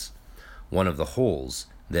departments. One of the holes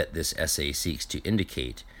that this essay seeks to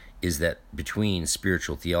indicate is that between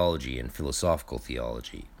spiritual theology and philosophical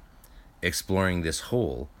theology. Exploring this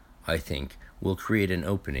hole, I think, will create an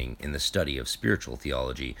opening in the study of spiritual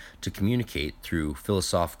theology to communicate through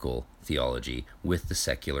philosophical theology with the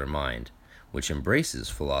secular mind, which embraces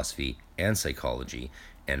philosophy and psychology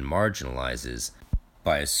and marginalizes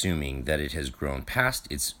by assuming that it has grown past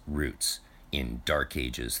its roots in Dark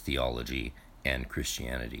Ages theology and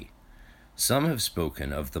Christianity. Some have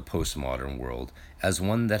spoken of the postmodern world as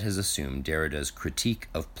one that has assumed Derrida's critique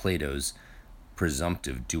of Plato's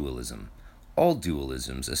presumptive dualism. All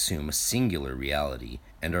dualisms assume a singular reality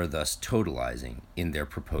and are thus totalizing in their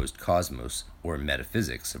proposed cosmos or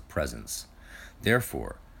metaphysics of presence.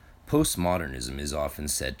 Therefore, postmodernism is often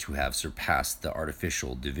said to have surpassed the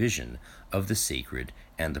artificial division of the sacred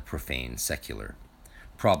and the profane secular.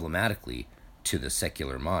 Problematically, to the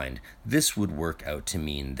secular mind, this would work out to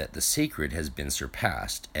mean that the sacred has been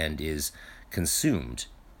surpassed and is consumed,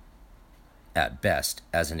 at best,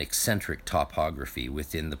 as an eccentric topography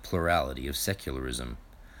within the plurality of secularism.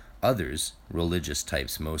 Others, religious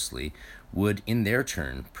types mostly, would in their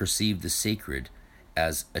turn perceive the sacred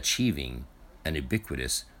as achieving an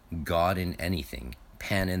ubiquitous God in anything,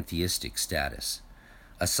 panentheistic status.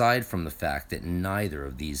 Aside from the fact that neither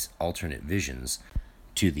of these alternate visions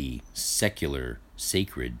to the secular,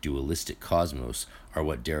 sacred, dualistic cosmos are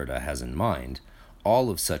what Derrida has in mind,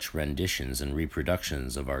 all of such renditions and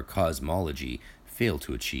reproductions of our cosmology fail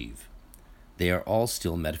to achieve. They are all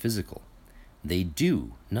still metaphysical. They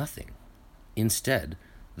do nothing. Instead,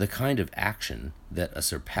 the kind of action that a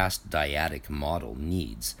surpassed dyadic model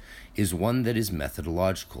needs is one that is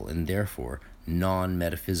methodological and therefore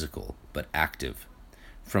non-metaphysical but active.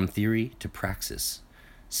 From theory to praxis,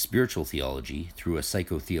 spiritual theology, through a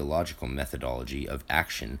psychotheological methodology of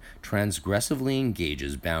action, transgressively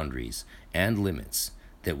engages boundaries and limits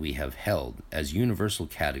that we have held as universal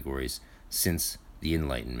categories since the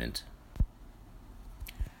Enlightenment.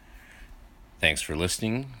 Thanks for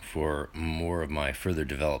listening. For more of my further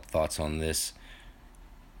developed thoughts on this,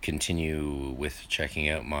 continue with checking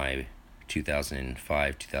out my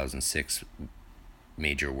 2005-2006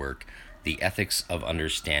 major work, The Ethics of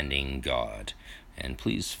Understanding God. And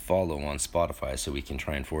please follow on Spotify so we can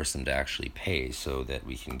try and force them to actually pay so that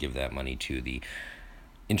we can give that money to the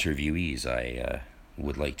interviewees I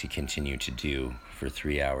would like to continue to do for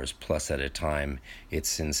 3 hours plus at a time.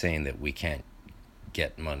 It's insane that we can't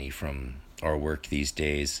get money from our work these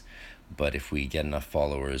days, but if we get enough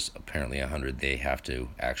followers, apparently 100, they have to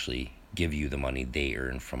actually give you the money they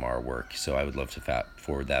earn from our work. So I would love to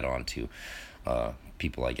forward that on to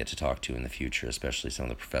people I get to talk to in the future, especially some of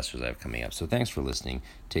the professors I have coming up. So thanks for listening.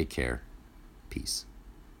 Take care. Peace.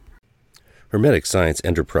 Hermetic Science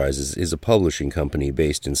Enterprises is a publishing company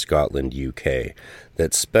based in Scotland, UK,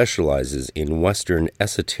 that specializes in Western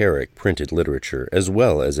esoteric printed literature as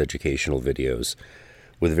well as educational videos.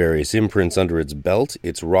 With various imprints under its belt,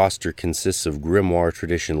 its roster consists of grimoire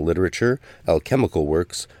tradition literature, alchemical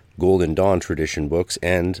works, Golden Dawn tradition books,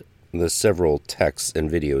 and the several texts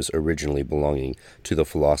and videos originally belonging to the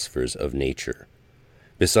philosophers of nature.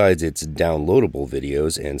 Besides its downloadable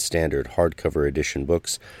videos and standard hardcover edition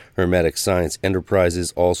books, Hermetic Science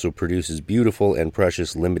Enterprises also produces beautiful and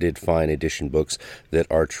precious limited fine edition books that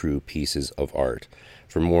are true pieces of art.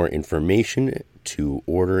 For more information, to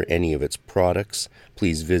order any of its products,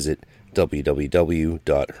 please visit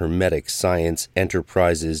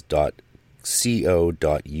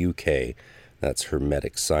www.hermeticscienceenterprises.co.uk. That's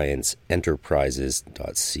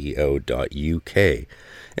hermeticscienceenterprises.co.uk.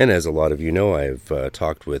 And as a lot of you know, I've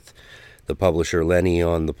talked with the publisher Lenny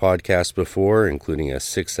on the podcast before, including a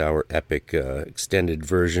 6-hour epic extended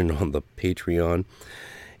version on the Patreon,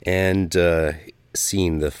 and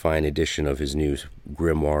seen the fine edition of his new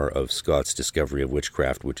grimoire of Scott's Discovery of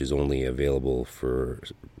Witchcraft, which is only available for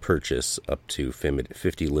purchase up to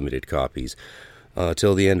 50 limited copies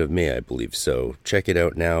till the end of May, I believe. So check it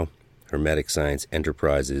out now,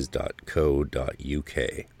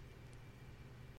 hermeticscienceenterprises.co.uk.